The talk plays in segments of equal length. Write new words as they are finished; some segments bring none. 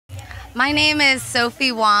My name is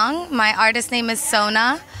Sophie Wong. My artist name is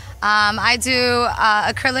Sona. I do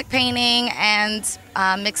acrylic painting and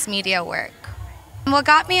mixed media work. What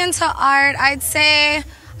got me into art, I'd say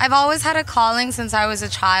I've always had a calling since I was a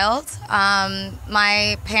child.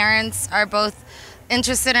 My parents are both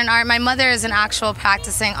interested in art. My mother is an actual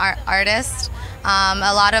practicing artist.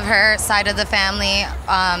 A lot of her side of the family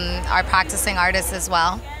are practicing artists as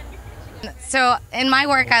well. So in my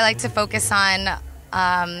work, I like to focus on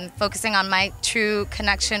focusing on my true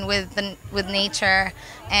connection with nature,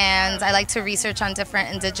 and I like to research on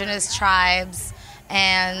different indigenous tribes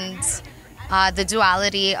and the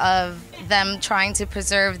duality of them trying to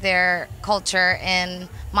preserve their culture in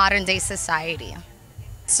modern day society.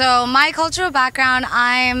 So my cultural background,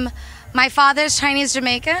 my father's Chinese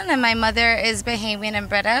Jamaican and my mother is Bahamian and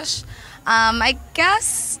British. I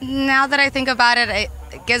guess now that I think about it, it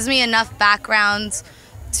gives me enough background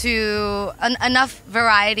enough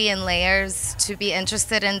variety and layers to be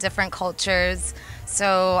interested in different cultures.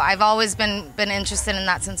 So I've always been interested in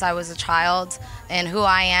that since I was a child, and who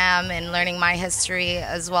I am and learning my history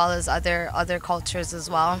as well as other cultures as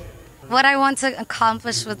well. What I want to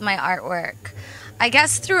accomplish with my artwork, I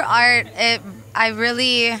guess through art, I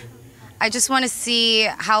just want to see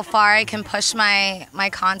how far I can push my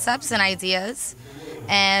concepts and ideas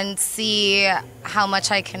and see how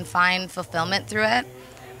much I can find fulfillment through it.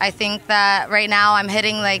 I think that right now I'm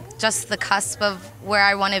hitting like just the cusp of where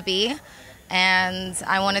I want to be, and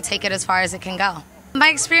I want to take it as far as it can go. My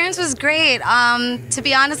experience was great. To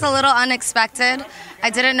be honest, a little unexpected. I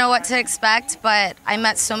didn't know what to expect, but I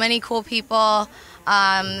met so many cool people,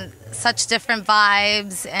 such different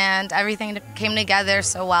vibes, and everything came together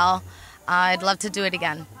so well. I'd love to do it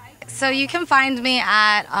again. So you can find me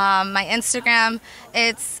at my Instagram.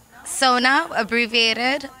 It's Sona,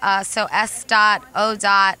 abbreviated, so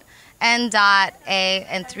S.O.N.A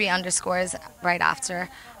and 3 underscores right after.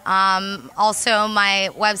 Also, my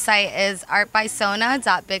website is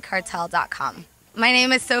artbysona.bigcartel.com. My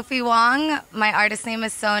name is Sophie Wong. My artist name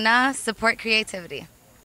is Sona. Support creativity.